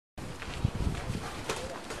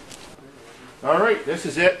Alright, this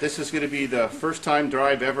is it. This is going to be the first time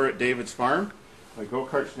drive ever at David's farm. My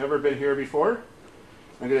go-kart's never been here before.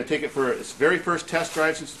 I'm going to take it for its very first test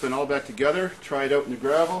drive since it's been all back together. Try it out in the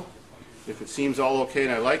gravel. If it seems all okay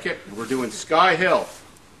and I like it, we're doing Sky Hill.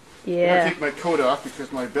 Yeah. I'm going to take my coat off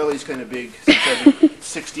because my belly's kind of big since I've been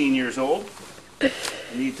 16 years old. I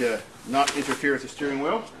need to not interfere with the steering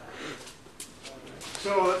wheel.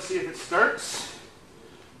 So let's see if it starts.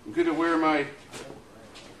 I'm going to wear my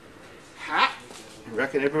hat.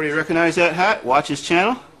 Everybody recognize that hat? Watch his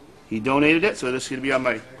channel. He donated it, so this is going to be on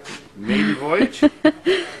my maiden voyage.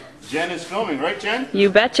 Jen is filming, right, Jen? You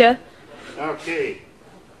betcha. Okay.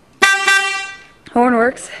 Horn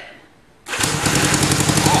works. Oh,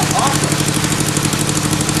 awesome.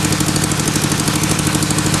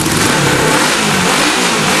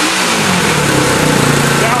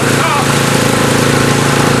 Down top.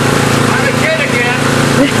 I'm a kid again.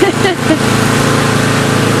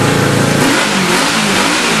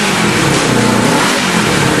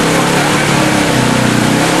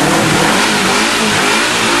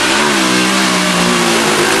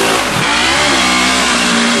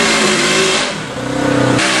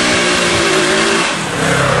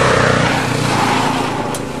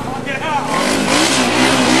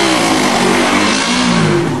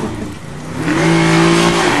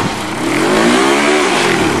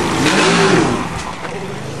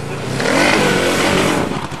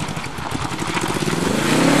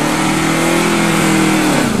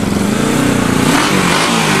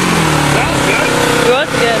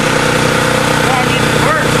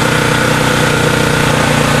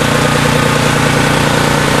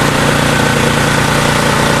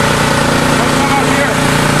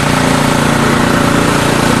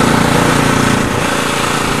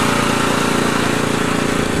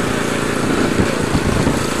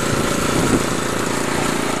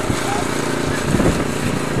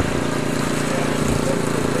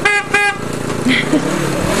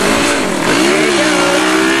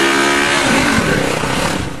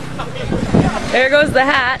 There goes the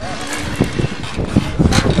hat.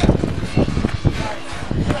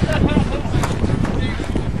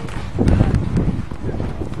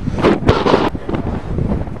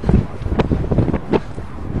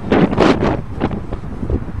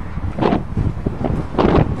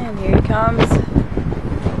 And here he comes.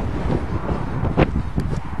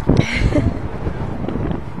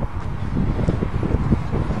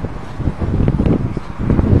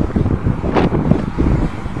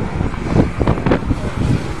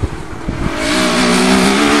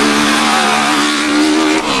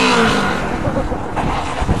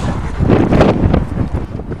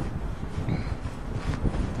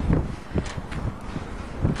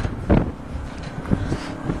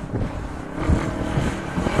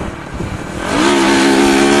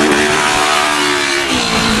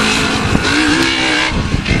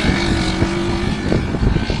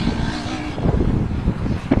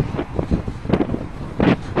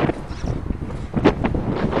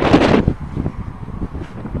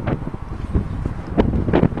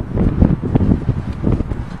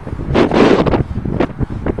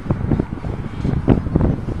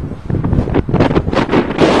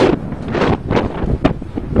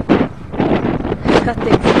 Cut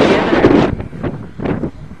things together.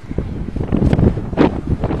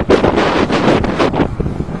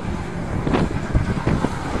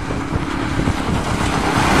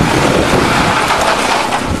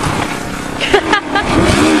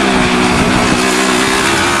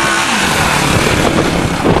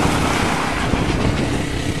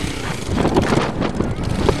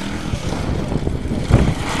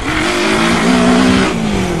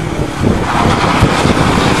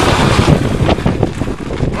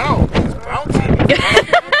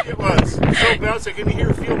 I can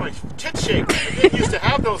hear feel my tits shake. I didn't used to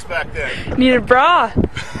have those back then. Need a bra. Can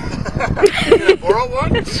I borrow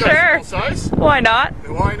one? You Sure. got full size? Why not?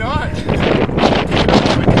 Why not?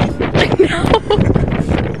 No.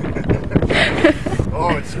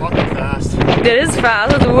 Oh, it's fucking fast. It is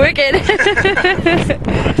fast. It's wicked. Want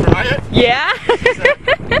to try it? Yeah.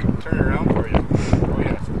 Turn it around for you. Oh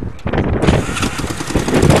yeah.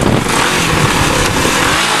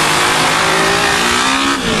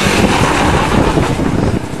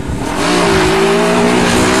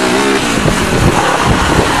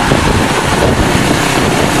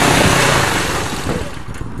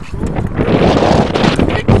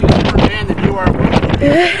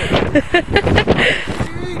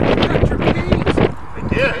 I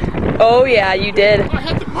did. Oh yeah, you did. Oh, I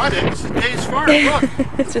had to mud it. This is Davidsfarm. Look.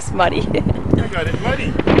 It's just muddy. I got it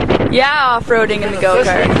muddy. Yeah, off-roading in the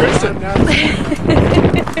go-kart.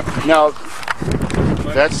 Now,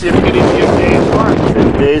 that's the beginning of Davidsfarm.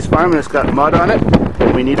 Davidsfarm and it's got mud on it,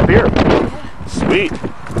 and we need a beer. Sweet.